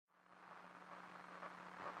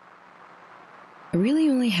I really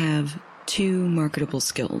only have 2 marketable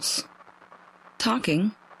skills.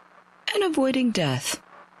 Talking and avoiding death.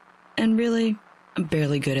 And really, I'm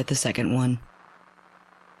barely good at the second one.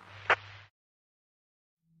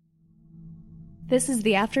 This is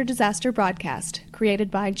the After Disaster broadcast,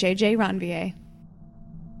 created by J.J. Ranvier.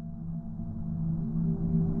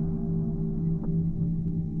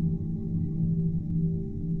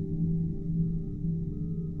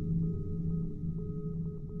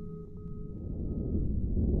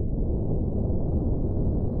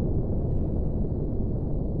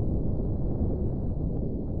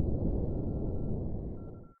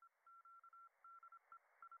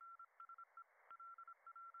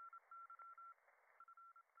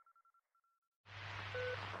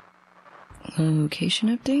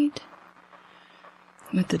 Location update?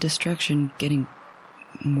 With the destruction getting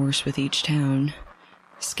worse with each town,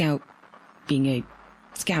 Scout, being a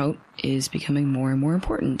scout, is becoming more and more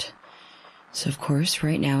important. So of course,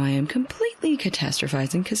 right now I am completely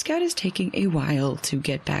catastrophizing because Scout is taking a while to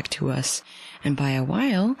get back to us. And by a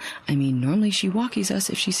while, I mean normally she walkies us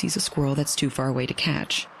if she sees a squirrel that's too far away to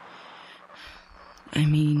catch. I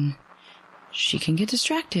mean, she can get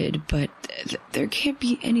distracted, but there can't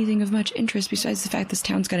be anything of much interest besides the fact this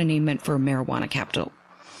town's got a name meant for a marijuana capital.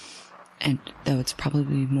 And though it's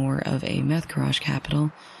probably more of a meth garage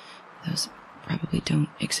capital, those probably don't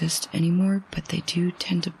exist anymore, but they do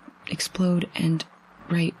tend to explode and...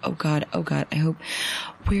 Right, oh god, I hope...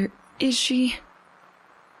 Where is she?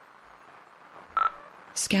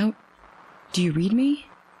 Scout, do you read me?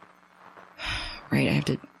 Right, I have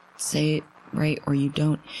to say it right or you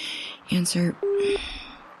don't answer.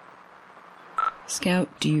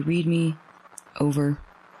 Scout, do you read me? Over.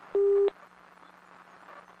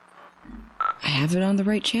 I have it on the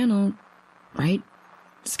right channel, right?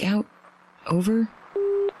 Scout, over.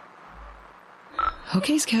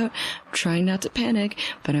 Okay, Scout, I'm trying not to panic,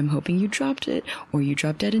 but I'm hoping you dropped it, or you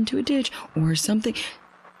dropped dead into a ditch, or something.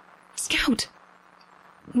 Scout!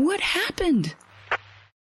 What happened?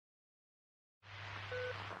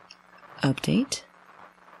 Update.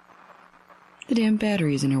 The damn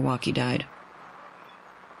batteries in her walkie died.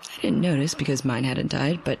 I didn't notice because mine hadn't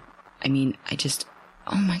died, but, I mean,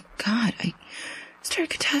 oh my god, I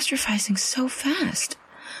started catastrophizing so fast.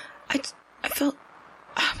 I felt,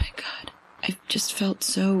 oh my god, I just felt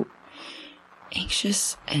so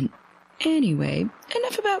anxious, and anyway,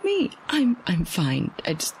 enough about me. I'm fine.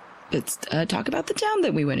 Let's talk about the town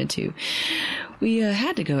that we went into. We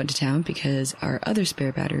had to go into town because our other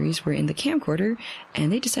spare batteries were in the camcorder,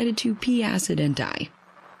 and they decided to pee acid and die.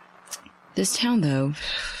 This town, though,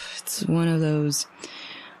 it's one of those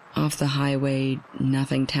off-the-highway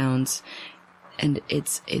nothing towns, and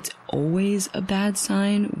it's always a bad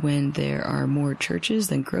sign when there are more churches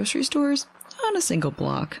than grocery stores on a single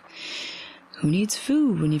block. Who needs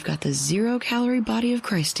food when you've got the 0-calorie body of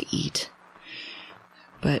Christ to eat?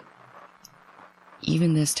 But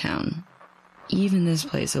even this town, even this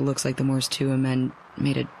place, it looks like the Morse 2 men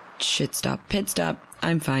made a pit stop.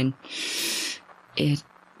 I'm fine. It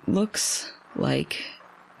looks like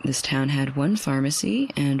this town had one pharmacy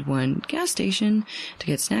and one gas station to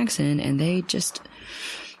get snacks in, and they just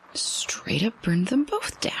straight up burned them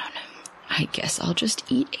both down. I guess I'll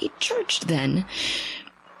just eat a church then.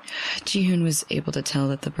 Ji-hoon was able to tell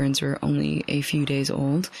that the burns were only a few days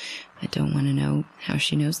old. I don't want to know how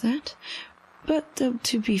she knows that. But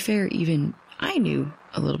to be fair, even I knew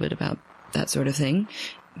a little bit about that sort of thing.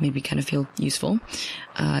 Made me kind of feel useful.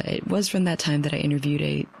 It was from that time that I interviewed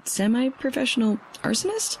a semi-professional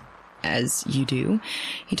arsonist, as you do.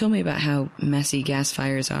 He told me about how messy gas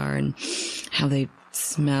fires are and how they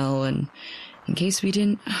smell, and in case we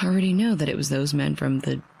didn't already know that it was those men from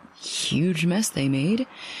the huge mess they made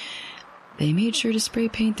sure to spray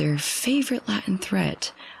paint their favorite Latin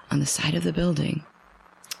threat on the side of the building.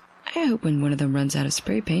 I hope when one of them runs out of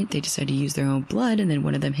spray paint, they decide to use their own blood, and then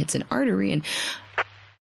one of them hits an artery and...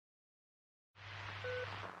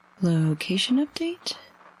 Location update?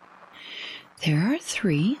 There are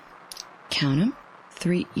 3, count them,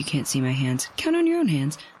 3, you can't see my hands, count on your own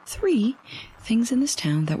hands, 3 things in this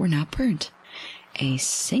town that were not burnt. A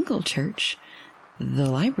single church, the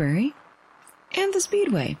library, and the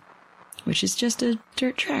speedway, which is just a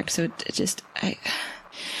dirt track, so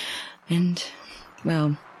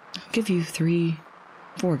well, I'll give you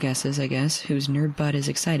 4 guesses, I guess, whose nerd butt is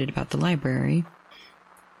excited about the library.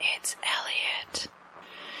 It's Elliot.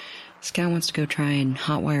 Scout wants to go try and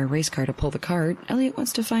hotwire a race car to pull the cart. Elliot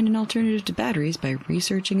wants to find an alternative to batteries by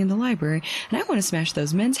researching in the library, and I want to smash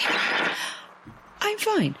those men's heads. I'm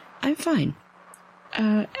fine.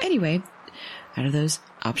 Anyway, out of those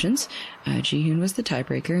options, Ji-hoon was the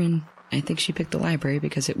tiebreaker, and I think she picked the library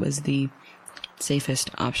because it was the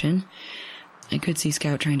safest option. I could see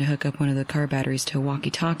Scout trying to hook up one of the car batteries to a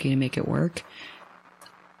walkie-talkie to make it work.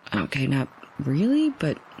 Okay, not really,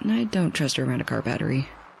 but I don't trust her around a car battery.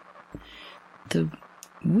 The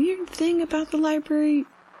weird thing about the library,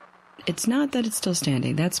 it's not that it's still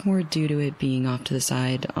standing. That's more due to it being off to the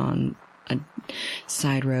side on a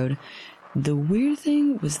side road. The weird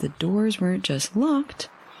thing was the doors weren't just locked,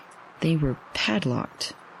 they were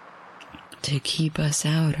padlocked. To keep us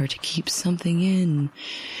out or to keep something in.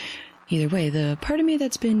 Either way, the part of me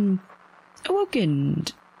that's been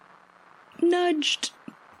awokened, nudged,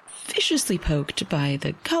 viciously poked by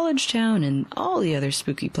the college town and all the other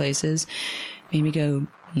spooky places made me go,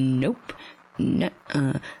 nope,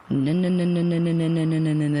 nuh-uh, and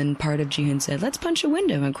then part of Jihoon said, let's punch a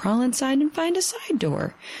window and crawl inside and find a side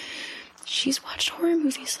door. She's watched horror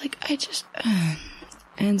movies like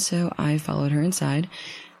And so I followed her inside,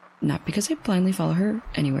 not because I blindly follow her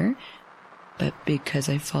anywhere, but because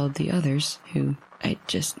I followed the others who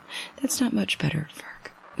that's not much better,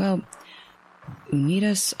 Varg. Well,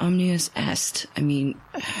 unitas omnius est. I mean,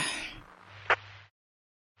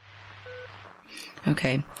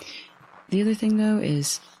 okay. The other thing, though,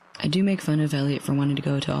 is I do make fun of Elliot for wanting to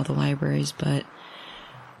go to all the libraries, but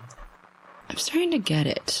I'm starting to get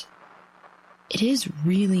it. It is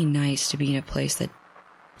really nice to be in a place that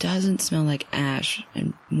doesn't smell like ash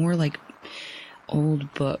and more like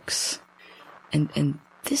old books. And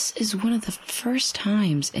this is one of the first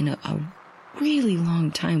times in a really long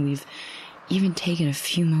time we've even taken a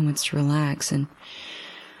few moments to relax, and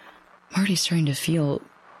I'm already starting to feel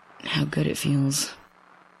how good it feels.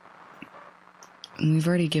 And we've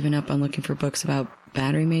already given up on looking for books about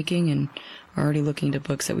battery making and are already looking to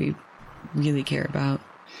books that we really care about.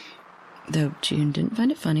 Though June didn't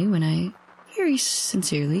find it funny when I very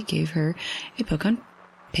sincerely gave her a book on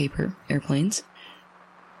paper airplanes.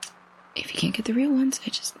 If you can't get the real ones,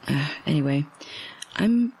 anyway,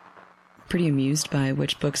 I'm pretty amused by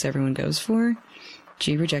which books everyone goes for.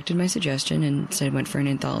 G rejected my suggestion and said went for an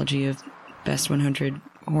anthology of best 100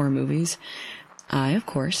 horror movies. I, of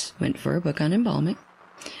course, went for a book on embalming.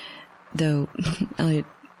 Though Elliot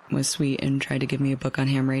was sweet and tried to give me a book on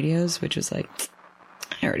ham radios, which was like,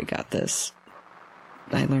 I already got this.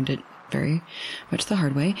 I learned it very much the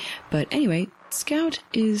hard way. But anyway, Scout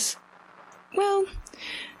is, well,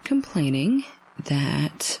 complaining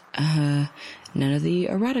that none of the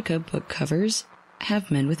erotica book covers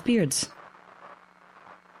have men with beards.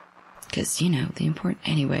 Because, the important...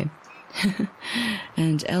 Anyway.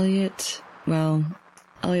 And Elliot's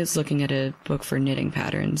looking at a book for knitting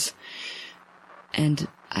patterns. And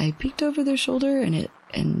I peeked over their shoulder,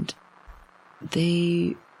 and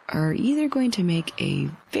they are either going to make a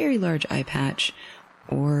very large eye patch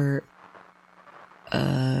or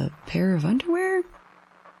a pair of underwear?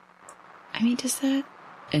 I mean, does that...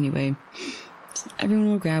 Anyway, everyone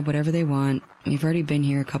will grab whatever they want. We've already been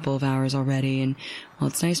here a couple of hours already, and while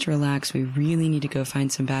it's nice to relax, we really need to go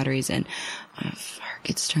find some batteries, and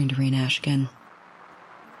it's starting to rain ash again.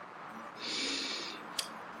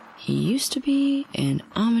 He used to be an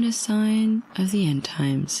ominous sign of the end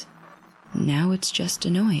times. Now it's just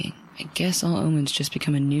annoying. I guess all omens just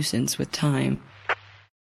become a nuisance with time.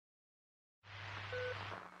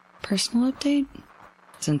 Personal update?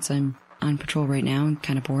 Since I'm on patrol right now, I'm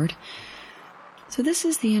kind of bored. So this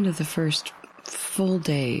is the end of the first full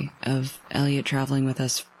day of Elliot traveling with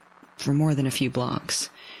us for more than a few blocks.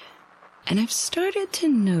 And I've started to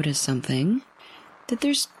notice something, that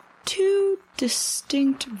there's two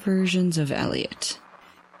distinct versions of Elliot.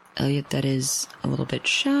 Elliot that is a little bit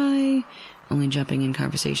shy, only jumping in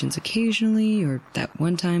conversations occasionally, or that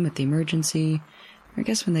one time at the emergency, or I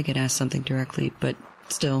guess when they get asked something directly, but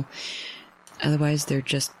still. Otherwise, they're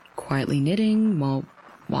just quietly knitting while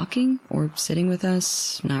walking or sitting with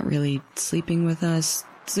us, not really sleeping with us,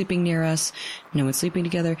 sleeping near us, no one's sleeping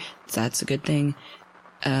together, that's a good thing.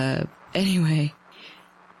 Anyway,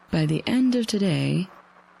 by the end of today,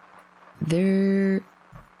 their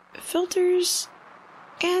filters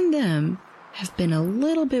and them have been a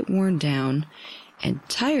little bit worn down, and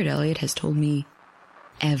Tired Elliot has told me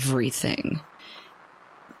everything.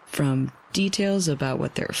 From details about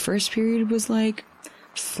what their first period was like,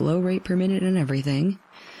 flow rate per minute and everything,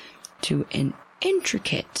 to an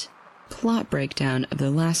intricate plot breakdown of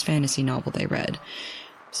the last fantasy novel they read.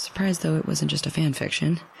 Surprised, though, it wasn't just a fan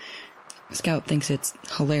fiction. Scout thinks it's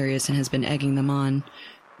hilarious and has been egging them on.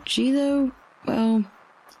 G, though, well,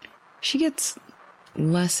 she gets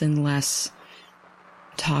less and less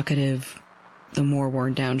talkative the more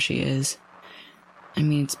worn down she is. I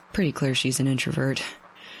mean, it's pretty clear she's an introvert.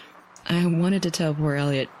 I wanted to tell poor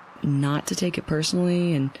Elliot not to take it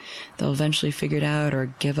personally, and they'll eventually figure it out or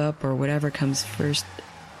give up or whatever comes first.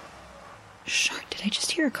 Shart, did I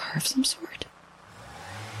just hear a car of some sort?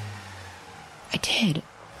 I did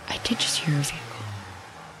just hear a vehicle.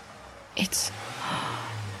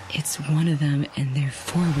 It's one of them and their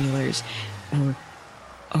four-wheelers, or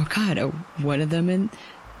oh god, one of them and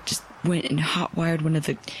just went and hot-wired one of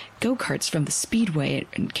the go-karts from the speedway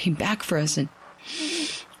and came back for us. And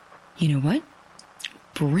you know what?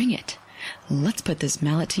 Bring it. Let's put this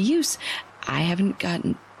mallet to use. I haven't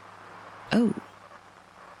gotten... Oh.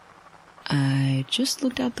 I just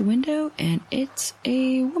looked out the window and it's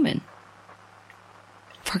a woman.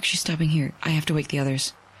 Fuck, she's stopping here. I have to wake the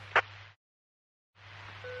others.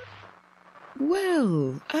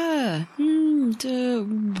 Well,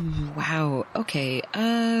 wow, okay,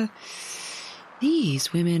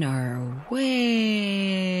 these women are way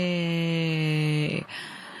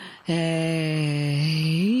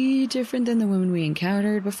different than the women we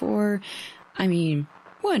encountered before. I mean,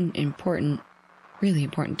 one really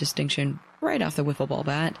important distinction right off the wiffle ball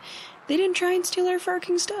bat. They didn't try and steal our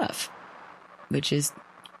farking stuff, which is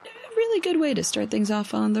a really good way to start things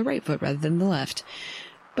off on the right foot rather than the left.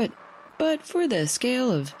 But for the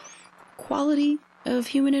scale of quality of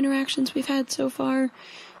human interactions we've had so far,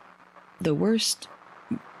 the worst,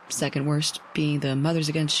 second worst being the Mothers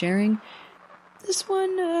Against Sharing, this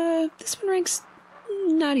one ranks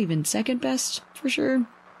not even second best for sure.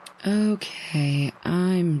 Okay,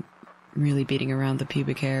 I'm really beating around the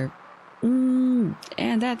pubic hair. And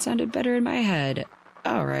that sounded better in my head.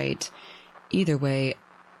 Alright. Either way,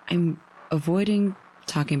 I'm avoiding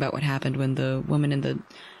talking about what happened when the woman in the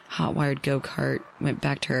hot-wired go-kart went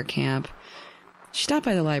back to her camp. She stopped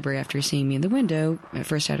by the library after seeing me in the window, at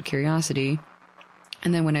first out of curiosity,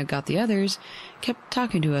 and then when I got the others, kept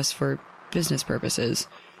talking to us for business purposes.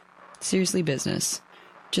 Seriously business.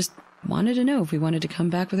 Just wanted to know if we wanted to come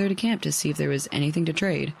back with her to camp to see if there was anything to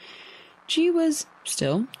trade. She was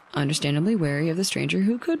still understandably wary of the stranger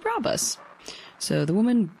who could rob us. So the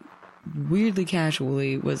woman weirdly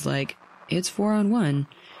casually was like, "It's 4-on-1.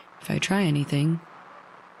 If I try anything,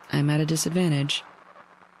 I'm at a disadvantage."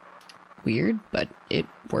 Weird, but it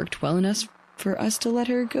worked well enough for us to let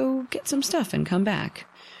her go get some stuff and come back.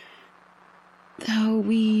 Though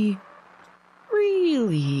we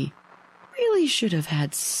really should have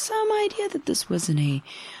had some idea that this wasn't a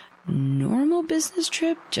normal business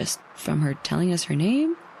trip just from her telling us her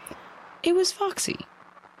name. It was Foxy.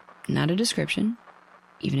 Not a description,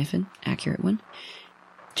 even if an accurate one.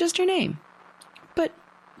 Just her name. But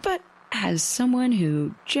as someone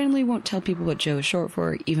who generally won't tell people what Joe is short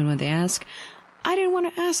for, even when they ask, I didn't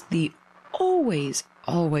want to ask the always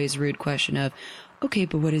rude question of, okay,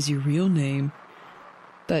 but what is your real name?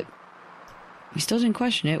 But we still didn't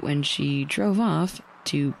question it when she drove off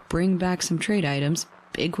to bring back some trade items,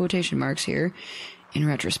 big quotation marks here, in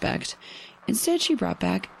retrospect. Instead, she brought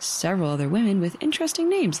back several other women with interesting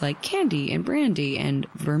names like Candy and Brandy and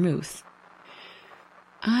Vermouth.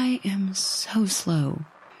 I am so slow,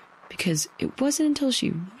 because it wasn't until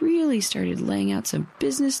she really started laying out some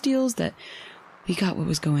business deals that we got what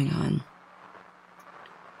was going on.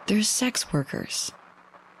 They're sex workers.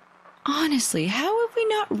 Honestly, how have we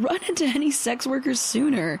not run into any sex workers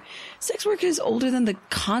sooner? Sex work is older than the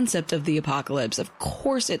concept of the apocalypse. Of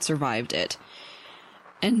course it survived it.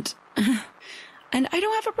 And I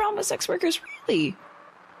don't have a problem with sex workers, really.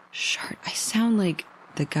 Shart, I sound like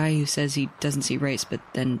the guy who says he doesn't see race, but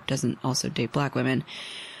then doesn't also date black women.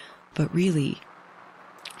 But really,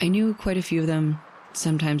 I knew quite a few of them,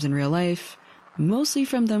 sometimes in real life, mostly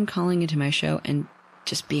from them calling into my show and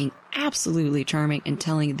just being absolutely charming and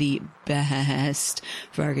telling the best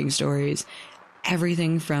farting stories.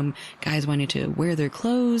 Everything from guys wanting to wear their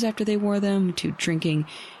clothes after they wore them, to drinking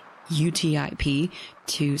UTIP,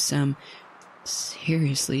 to some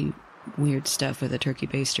seriously weird stuff with a turkey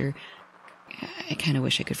baster. I kind of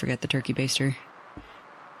wish I could forget the turkey baster.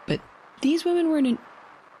 But these women weren't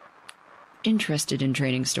interested in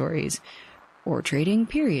trading stories, or trading,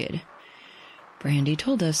 period. Brandy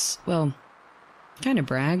told us, well, kind of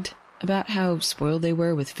bragged about how spoiled they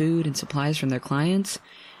were with food and supplies from their clients.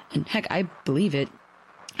 And heck, I believe it.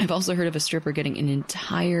 I've also heard of a stripper getting an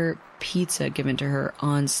entire pizza given to her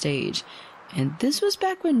on stage. And this was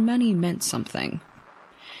back when money meant something.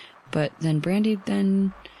 But then Brandy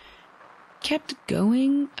kept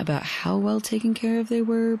going about how well taken care of they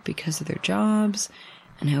were because of their jobs,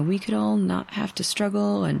 and how we could all not have to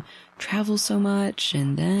struggle and travel so much.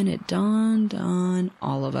 And then it dawned on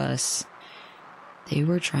all of us. They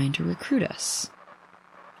were trying to recruit us.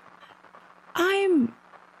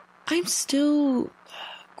 I'm still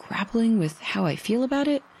grappling with how I feel about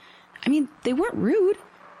it. I mean, they weren't rude.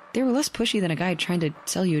 They were less pushy than a guy trying to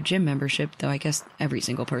sell you a gym membership, though I guess every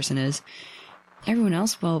single person is. Everyone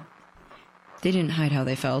else, well, they didn't hide how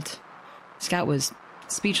they felt. Scout was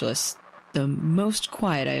speechless, the most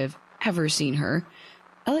quiet I have ever seen her.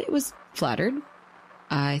 Elliot was flattered.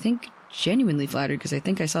 I think genuinely flattered, because I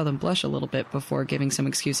think I saw them blush a little bit before giving some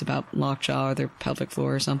excuse about lockjaw or their pelvic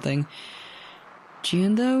floor or something.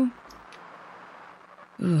 June, though,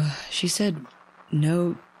 she said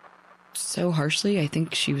no so harshly, I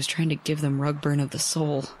think she was trying to give them rug burn of the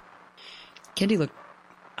soul. Kendi looked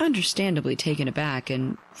understandably taken aback,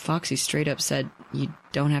 and Foxy straight up said, "You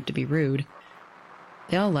don't have to be rude."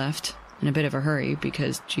 They all left in a bit of a hurry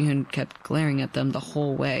because Jihoon kept glaring at them the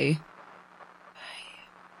whole way.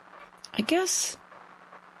 I guess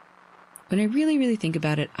when I really, really think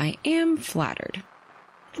about it, I am flattered.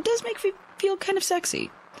 It does make me feel kind of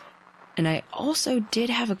sexy. And I also did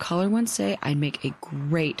have a caller once say I'd make a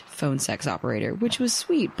great phone sex operator, which was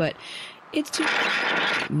sweet, but it's too...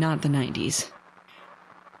 not the 90s.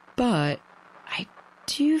 But I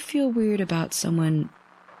do feel weird about someone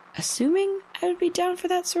assuming I would be down for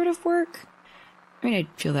that sort of work. I mean,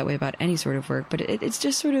 I feel that way about any sort of work, but it's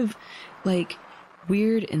just sort of, like,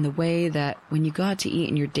 weird in the way that when you go out to eat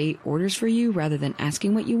and your date orders for you rather than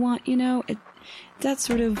asking what you want, you know? That's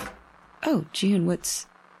sort of... Oh, Jihoon, what's...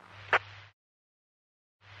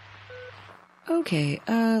 Okay,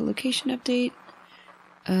 location update.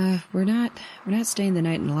 We're not staying the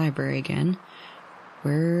night in the library again.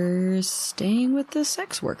 We're staying with the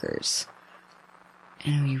sex workers.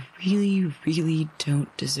 And we really, really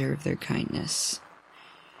don't deserve their kindness.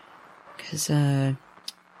 'Cause,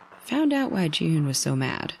 found out why Jihoon was so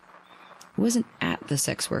mad. It wasn't at the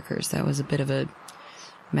sex workers. That was a bit of a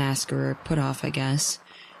mask or a put-off, I guess.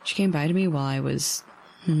 She came by to me while I was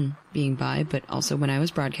being by, but also when I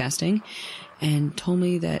was broadcasting, and told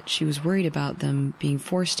me that she was worried about them being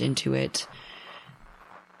forced into it.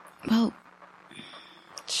 Well,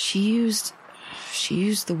 she used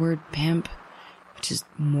the word pimp, which is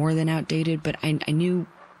more than outdated, but I knew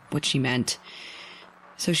what she meant.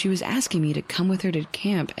 So she was asking me to come with her to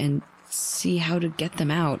camp and see how to get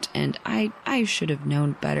them out, and I should have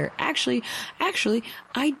known better. Actually,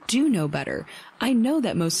 I do know better. I know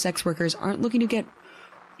that most sex workers aren't looking to get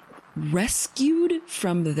rescued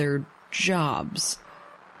from their jobs.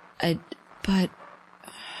 But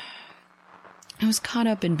I was caught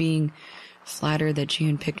up in being flattered that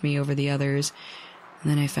Jihoon picked me over the others, and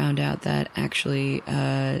then I found out that actually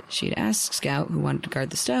she had asked Scout, who wanted to guard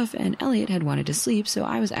the stuff, and Elliot had wanted to sleep, so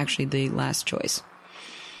I was actually the last choice.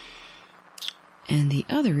 And the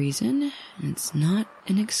other reason, and it's not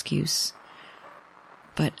an excuse,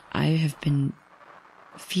 but I have been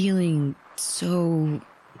feeling so...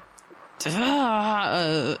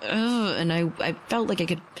 and I felt like I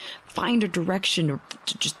could find a direction or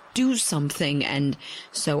to just do something, and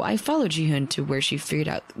so I followed Jihoon to where she figured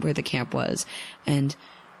out where the camp was, and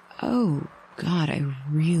oh god, I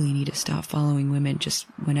really need to stop following women just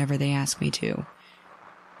whenever they ask me to.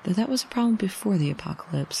 Though that was a problem before the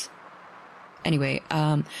apocalypse. Anyway,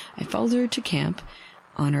 I followed her to camp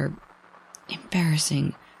on her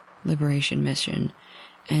embarrassing liberation mission,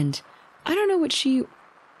 and I don't know what she,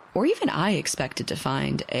 or even I, expected to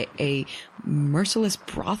find. A merciless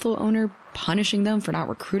brothel owner punishing them for not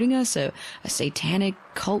recruiting us, a satanic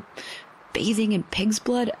cult bathing in pig's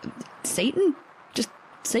blood, Satan? Just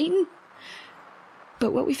Satan?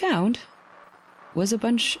 But what we found was a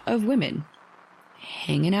bunch of women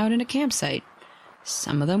hanging out in a campsite.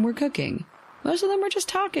 Some of them were cooking. Most of them were just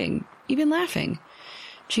talking, even laughing.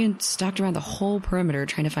 Jihoon stalked around the whole perimeter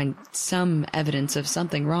trying to find some evidence of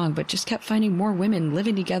something wrong, but just kept finding more women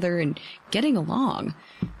living together and getting along.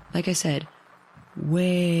 Like I said,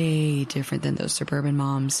 way different than those suburban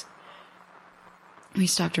moms. We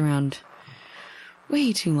stalked around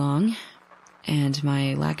way too long, and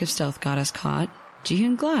my lack of stealth got us caught.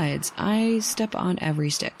 Jihoon glides. I step on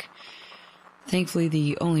every stick. Thankfully,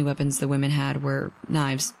 the only weapons the women had were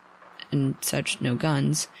knives and such, no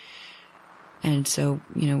guns. And so,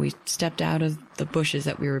 we stepped out of the bushes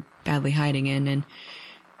that we were badly hiding in and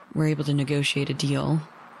were able to negotiate a deal.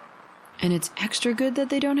 And it's extra good that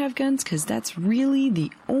they don't have guns, because that's really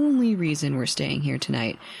the only reason we're staying here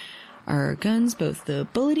tonight. Our guns, both the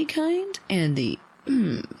bullety kind and the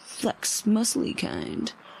flex muscly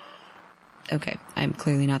kind. Okay, I'm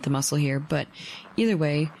clearly not the muscle here, but either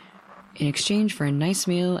way, in exchange for a nice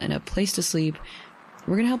meal and a place to sleep,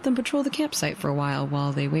 we're going to help them patrol the campsite for a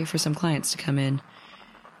while they wait for some clients to come in.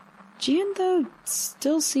 Jihoon, though,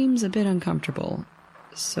 still seems a bit uncomfortable,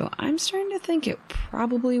 so I'm starting to think it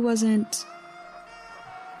probably wasn't...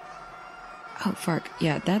 Oh, Fark.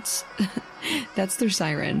 Yeah, that's that's their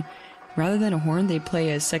siren. Rather than a horn, they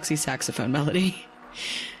play a sexy saxophone melody.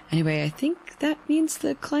 Anyway, I think that means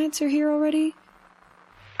the clients are here already.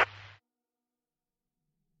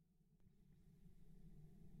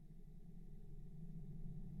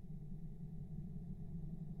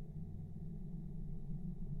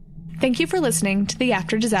 Thank you for listening to the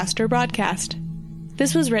After Disaster broadcast.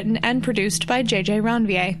 This was written and produced by JJ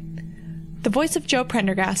Ranvier. The voice of Joe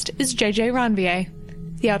Prendergast is JJ Ranvier.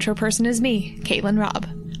 The outro person is me, Caitlin Robb.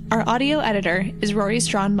 Our audio editor is Rory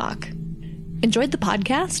Strawn-Mock. Enjoyed the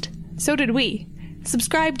podcast? So did we.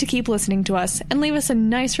 Subscribe to keep listening to us and leave us a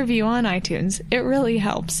nice review on iTunes. It really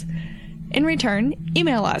helps. In return,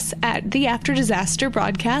 email us at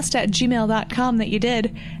theafterdisasterbroadcast@gmail.com that you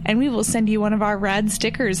did, and we will send you one of our rad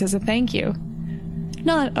stickers as a thank you.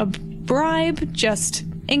 Not a bribe, just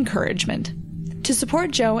encouragement. To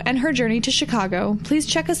support Joe and her journey to Chicago, please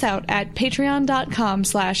check us out at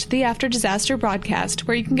patreon.com/theafterdisasterbroadcast,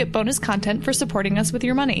 where you can get bonus content for supporting us with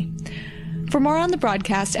your money. For more on the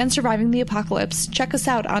broadcast and surviving the apocalypse, check us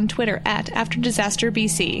out on Twitter at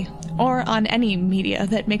AfterDisasterBC, or on any media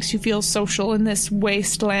that makes you feel social in this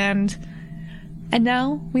wasteland. And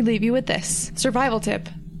now, we leave you with this survival tip.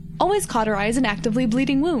 Always cauterize an actively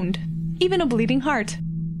bleeding wound, even a bleeding heart.